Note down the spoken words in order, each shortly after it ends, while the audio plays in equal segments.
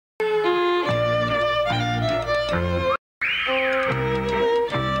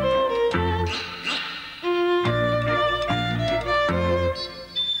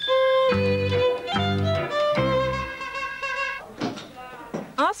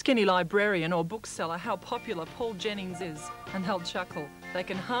Ask any librarian or bookseller how popular Paul Jennings is, and they'll chuckle. They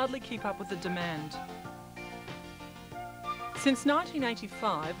can hardly keep up with the demand. Since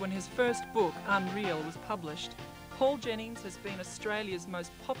 1985, when his first book, Unreal, was published, Paul Jennings has been Australia's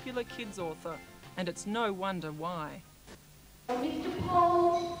most popular kids author, and it's no wonder why. Mr.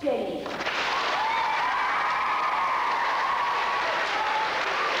 Paul Jennings.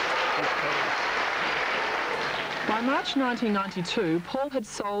 By March 1992, Paul had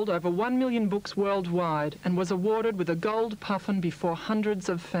sold over 1 million books worldwide and was awarded with a gold puffin before hundreds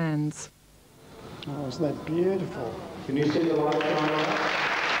of fans. Oh, isn't that beautiful? Can you see the light shine?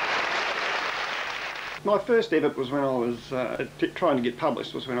 My first ever was when I was trying to get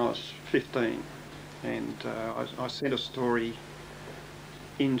published, was when I was 15. And I sent a story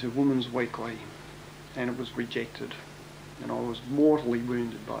into Women's Weekly and it was rejected. And I was mortally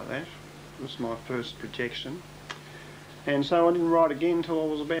wounded by that. It was my first rejection. And so I didn't write again until I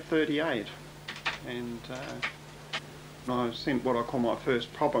was about 38. And I sent what I call my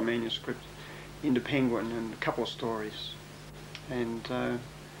first proper manuscript into Penguin and a couple of stories. And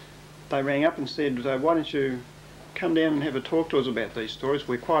they rang up and said, why don't you come down and have a talk to us about these stories?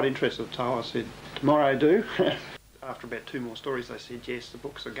 We're quite interested. So I said, tomorrow do. After about 2 more stories they said, yes, the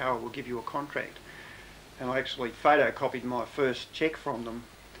book's a go, we'll give you a contract. And I actually photocopied my first cheque from them,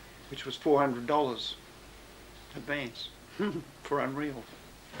 which was $400 advance for Unreal.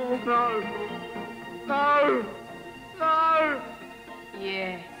 Oh no! No! No!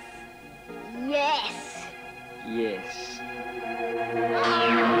 Yes. Yes. Yes.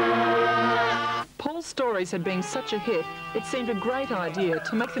 Paul's stories had been such a hit, it seemed a great idea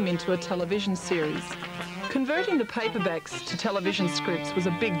to make them into a television series. Converting the paperbacks to television scripts was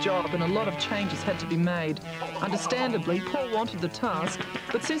a big job and a lot of changes had to be made. Understandably, Paul wanted the task,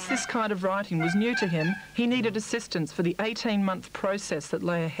 but since this kind of writing was new to him, he needed assistance for the 18-month process that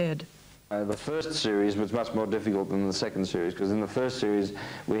lay ahead. The first series was much more difficult than the second series, because in the first series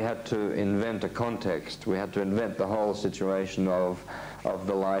we had to invent a context. We had to invent the whole situation of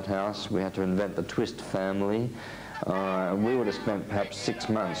the lighthouse. We had to invent the Twist family. And we would have spent perhaps 6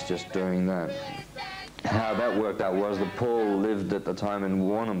 months just doing that. How that worked out was that Paul lived at the time in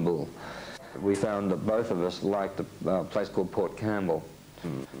Warrnambool. We found that both of us liked a place called Port Campbell.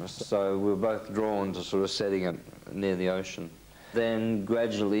 So we were both drawn to sort of setting it near the ocean. Then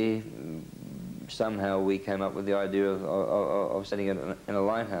gradually, somehow we came up with the idea of setting it in a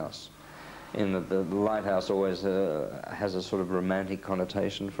lighthouse. In that the lighthouse always has a sort of romantic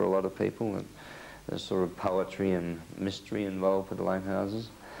connotation for a lot of people. And there's sort of poetry and mystery involved with the lighthouses.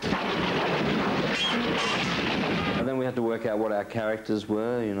 And then we had to work out what our characters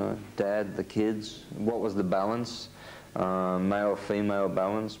were, you know, Dad, the kids, what was the balance, male-female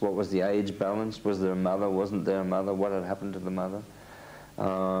balance, what was the age balance, was there a mother, wasn't there a mother, what had happened to the mother.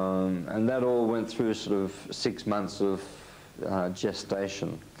 And that all went through sort of 6 months of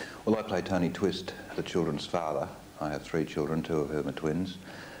gestation. Well, I play Tony Twist, the children's father. I have 3 children, 2 of whom are twins.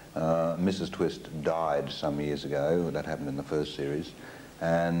 Mrs. Twist died some years ago, that happened in the first series.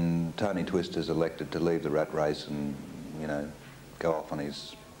 And Tony Twist is elected to leave the rat race and, you know, go off on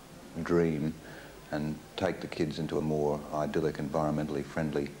his dream and take the kids into a more idyllic, environmentally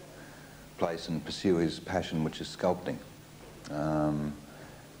friendly place and pursue his passion, which is sculpting.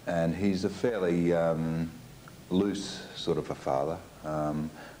 And he's a fairly loose sort of a father,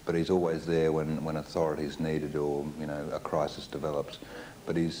 but he's always there when authority is needed or, you know, a crisis develops.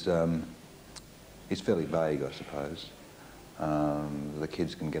 But he's fairly vague, I suppose. The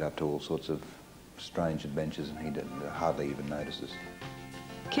kids can get up to all sorts of strange adventures and he hardly even notices.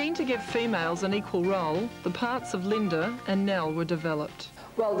 Keen to give females an equal role, the parts of Linda and Nell were developed.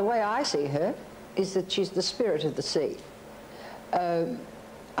 Well, the way I see her is that she's the spirit of the sea.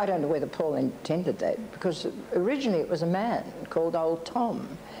 I don't know whether Paul intended that, because originally it was a man called Old Tom,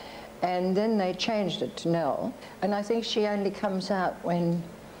 and then they changed it to Nell, and I think she only comes out when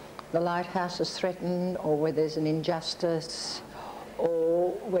the lighthouse is threatened, or where there's an injustice,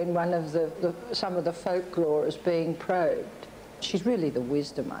 or when one of some of the folklore is being probed. She's really the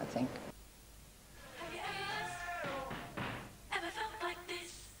wisdom, I think. Have you ever felt like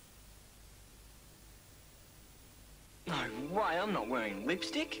this? No way, I'm not wearing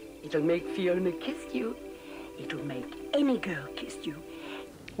lipstick. It'll make Fiona kiss you. It'll make any girl kiss you.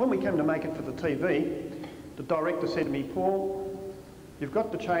 When we came to make it for the TV, the director said to me, Paul, you've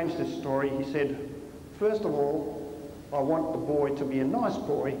got to change this story. He said, first of all, I want the boy to be a nice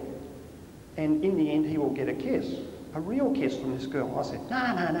boy, and in the end he will get a kiss, a real kiss from this girl. I said,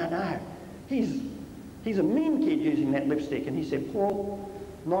 no. He's a mean kid using that lipstick. And he said, Paul,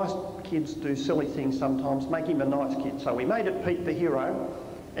 nice kids do silly things sometimes, make him a nice kid. So we made it Pete the hero,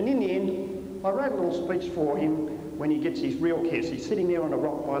 And in the end, I wrote a little speech for him when he gets his real kiss. He's sitting there on a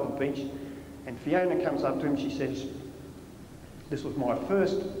rock by the beach, and Fiona comes up to him, she says, this was my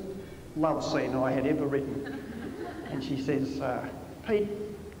first love scene I had ever written. And she says, Pete,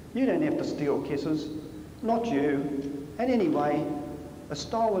 you don't have to steal kisses, not you. And anyway, a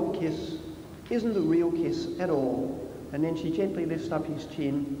stolen kiss isn't a real kiss at all. And then she gently lifts up his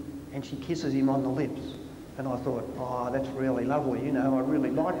chin and she kisses him on the lips. And I thought, oh, that's really lovely, you know, I really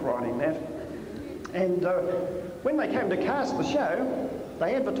like writing that. And when they came to cast the show,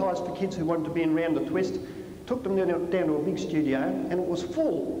 they advertised for kids who wanted to be in Round the Twist, took them down to a big studio, and it was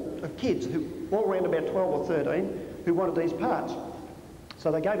full of kids, who all around about 12 or 13, who wanted these parts.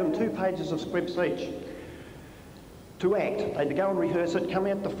 So they gave them 2 pages of scripts each to act. They had to go and rehearse it, come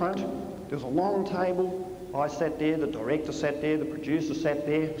out the front. There was a long table. I sat there, the director sat there, the producer sat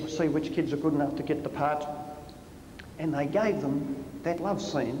there to see which kids are good enough to get the part. And they gave them that love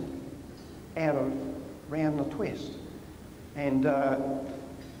scene out of Round the Twist. And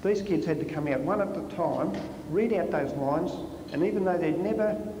these kids had to come out one at a time, read out those lines, and even though they'd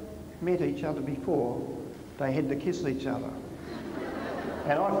never met each other before, they had to kiss each other.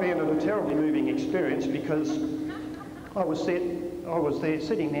 And I found it a terribly moving experience because I was there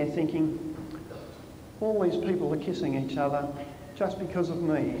sitting there thinking, all these people are kissing each other just because of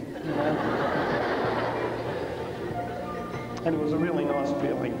me, you know? And it was a really nice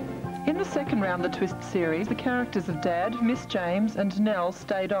feeling. In the second Round the Twist series, the characters of Dad, Miss James and Nell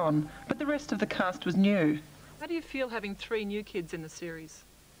stayed on, but the rest of the cast was new. How do you feel having 3 new kids in the series?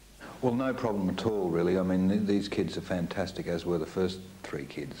 Well, no problem at all, really. I mean, these kids are fantastic, as were the first 3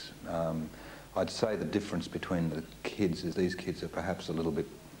 kids. I'd say the difference between the kids is these kids are perhaps a little bit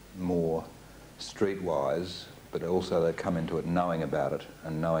more streetwise, but also they come into it knowing about it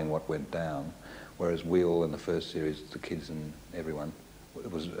and knowing what went down, whereas we all in the first series, the kids and everyone,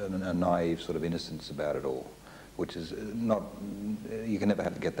 it was a naive sort of innocence about it all, which is not, you can never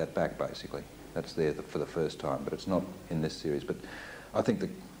have to get that back, basically. That's there for the first time, but it's not in this series. But I think the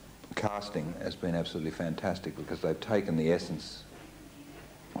casting has been absolutely fantastic because they've taken the essence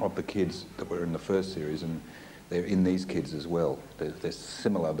of the kids that were in the first series and they're in these kids as well. They're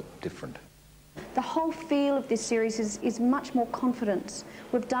similar but different. The whole feel of this series is much more confidence.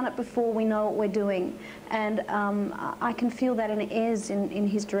 We've done it before, we know what we're doing, and I can feel that in Ez in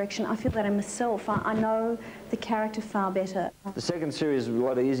his direction. I feel that in myself. I know the character far better. The second series was a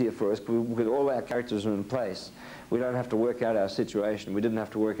lot easier for us because all our characters are in place. We don't have to work out our situation. We didn't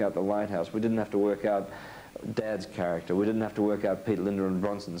have to work out the lighthouse. We didn't have to work out Dad's character. We didn't have to work out Pete, Linda and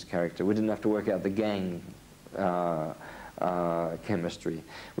Bronson's character. We didn't have to work out the gang chemistry.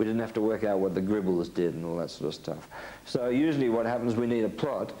 We didn't have to work out what the Gribbles did and all that sort of stuff. So usually what happens, we need a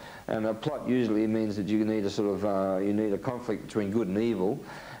plot, and a plot usually means that you need a sort of, you need a conflict between good and evil,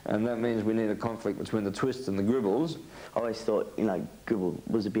 and that means we need a conflict between the Twists and the Gribbles. I always thought, you know, Gribble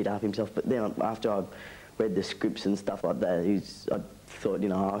was a bit up himself, but then after I read the scripts and stuff like that, I thought, you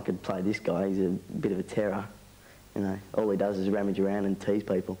know, I could play this guy. He's a bit of a terror. You know, all he does is rummage around and tease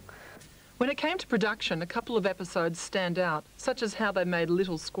people. When it came to production, a couple of episodes stand out, such as how they made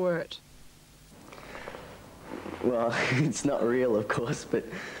Little squirt. Well, it's not real, of course, but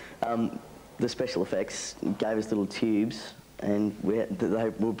the special effects gave us little tubes, and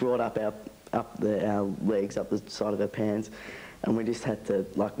they were brought up our legs, up the side of our pants, and we just had to,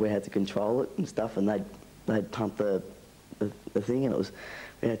 like, we had to control it and stuff, and they'd pump the thing, and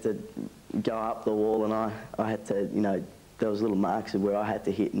we had to go up the wall, and I had to, you know, there was little marks where I had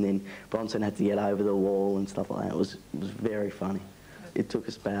to hit, and then Bronson had to get over the wall and stuff like that. It was very funny. It took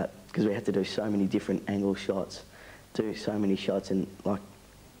us about, because we had to do so many different angle shots, do so many shots, and like,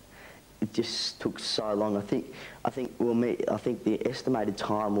 it just took so long. I think the estimated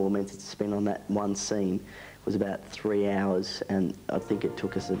time we were meant to spend on that one scene was about 3 hours, and I think it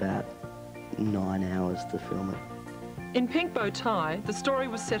took us about 9 hours to film it. In Pink Bow Tie, the story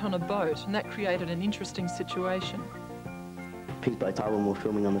was set on a boat, and that created an interesting situation. Pink Bow Tie, when we were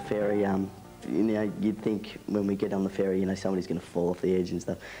filming on the ferry, you know, you'd think when we get on the ferry, you know, somebody's going to fall off the edge and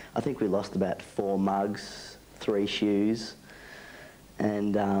stuff. I think we lost about 4 mugs, 3 shoes,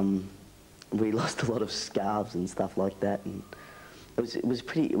 and we lost a lot of scarves and stuff like that. And it was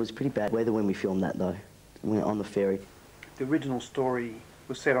pretty bad weather when we filmed that, though, on the ferry. The original story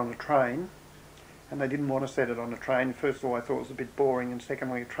was set on a train, and they didn't want to set it on a train. First of all, I thought it was a bit boring, and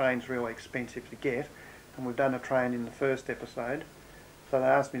secondly, a train's really expensive to get. And we've done a train in the first episode, so they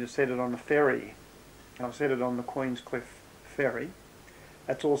asked me to set it on a ferry, and I set it on the Queenscliff ferry.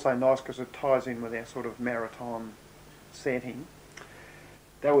 That's also nice because it ties in with our sort of maritime setting.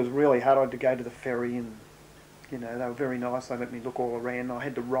 That was really hard. I had to go to the ferry and You know, they were very nice. They let me look all around. I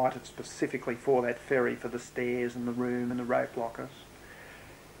had to write it specifically for that ferry, for the stairs and the room and the rope lockers.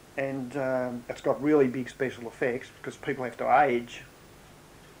 And it's got really big special effects because people have to age.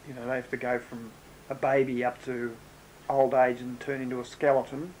 You know, they have to go from a baby up to old age and turn into a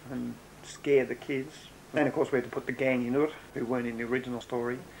skeleton and scare the kids. And of course we had to put the gang into it, who weren't in the original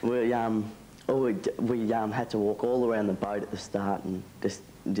story. We had to walk all around the boat at the start and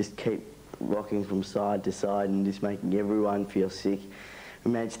just keep rocking from side to side and just making everyone feel sick.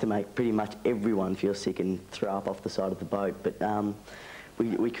 We managed to make pretty much everyone feel sick and throw up off the side of the boat, but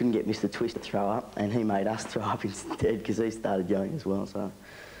we couldn't get Mr. Twist to throw up, and he made us throw up instead because he started going as well. So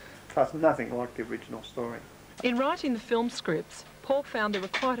it's nothing like the original story. In writing the film scripts, Paul found there were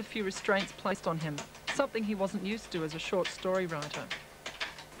quite a few restraints placed on him, something he wasn't used to as a short story writer.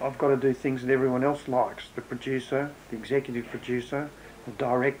 I've got to do things that everyone else likes, the producer, the executive producer, the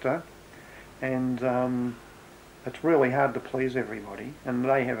director, and it's really hard to please everybody, and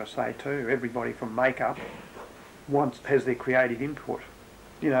they have a say too. Everybody from makeup has their creative input.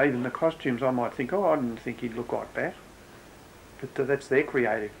 You know, even the costumes, I might think, oh, I didn't think he'd look like that. But that's their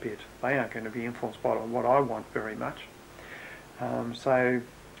creative bit. They aren't going to be influenced by what I want very much. So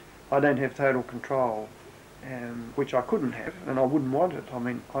I don't have total control, which I couldn't have, and I wouldn't want it. I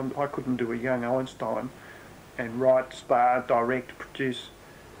mean, I couldn't do a young Einstein and write, star, direct, produce.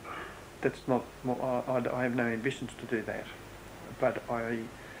 That's not, I have no ambitions to do that. But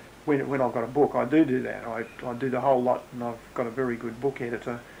when I've got a book, I do that. I do the whole lot, and I've got a very good book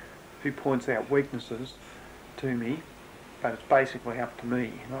editor who points out weaknesses to me, but it's basically up to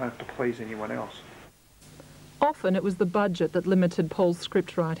me. I don't have to please anyone else. Often it was the budget that limited Paul's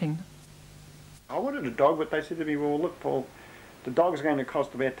script writing. I wanted a dog, but they said to me, well, look, Paul, the dog's going to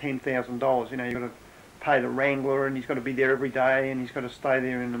cost about $10,000. You know, you've got to pay the wrangler, and he's got to be there every day, and he's got to stay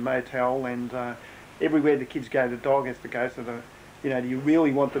there in the motel, and everywhere the kids go, the dog has to go. So you know, do you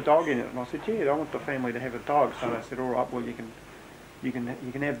really want the dog in it? And I said, yeah, I want the family to have a dog. So they said, all right, well, you can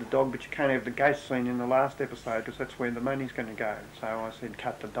have the dog, but you can't have the ghost scene in the last episode because that's where the money's going to go. So I said,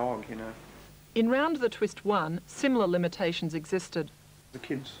 cut the dog, you know. In Round the Twist 1, similar limitations existed. The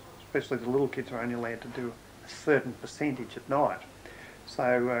kids, especially the little kids, are only allowed to do a certain percentage at night.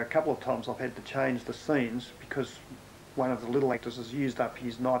 So a couple of times I've had to change the scenes because one of the little actors has used up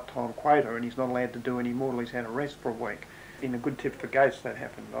his nighttime quota and he's not allowed to do any more till he's had a rest for a week. In A Good Tip for Ghosts that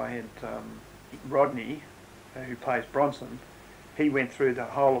happened. I had Rodney, who plays Bronson, he went through the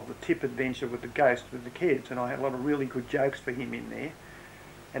whole of the tip adventure with the ghost with the kids, and I had a lot of really good jokes for him in there.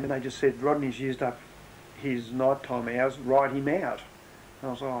 And then they just said, Rodney's used up his nighttime hours, write him out. And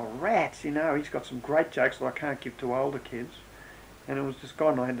I was like, oh, rats, you know, he's got some great jokes that I can't give to older kids. And it was just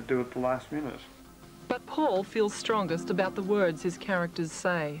gone, I had to do it at the last minute. But Paul feels strongest about the words his characters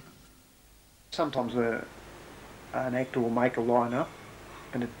say. Sometimes an actor will make a line up,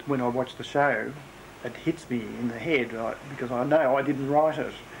 and when I watch the show, it hits me in the head because I know I didn't write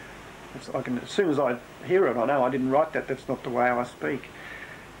it. As soon as I hear it, I know I didn't write that. That's not the way I speak.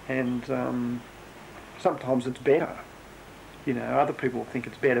 And sometimes it's better. You know, other people think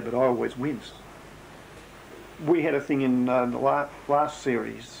it's better, but I always wince. We had a thing in the last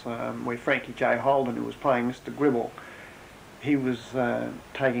series where Frankie J. Holden, who was playing Mr. Gribble, he was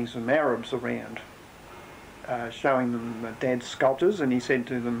taking some Arabs around, showing them Dad's sculptures, and he said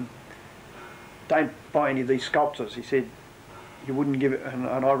to them, don't buy any of these sculptures. He said, you wouldn't give it, and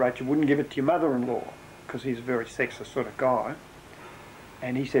I wrote, you wouldn't give it to your mother-in-law, because he's a very sexist sort of guy.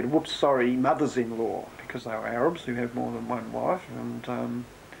 And he said, whoops, sorry, mothers-in-law, because they were Arabs who have more than one wife, and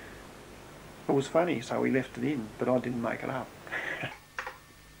it was funny, so we left it in, but I didn't make it up.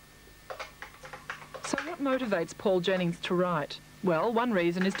 So what motivates Paul Jennings to write? Well, one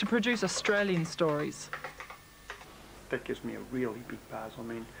reason is to produce Australian stories. That gives me a really big buzz. I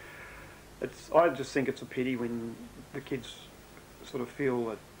mean, I just think it's a pity when the kids sort of feel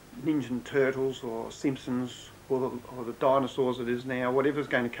that Ninja Turtles or Simpsons or the dinosaurs it is now, whatever's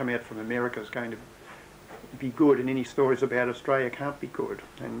going to come out from America is going to be good, and any stories about Australia can't be good.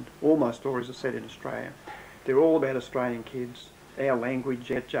 And all my stories are set in Australia. They're all about Australian kids, our language,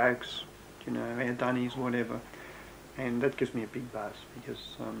 our jokes, you know, our dunnies, whatever. And that gives me a big buzz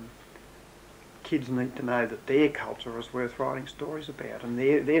because kids need to know that their culture is worth writing stories about, and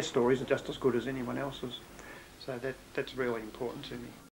their stories are just as good as anyone else's. So that's really important to me.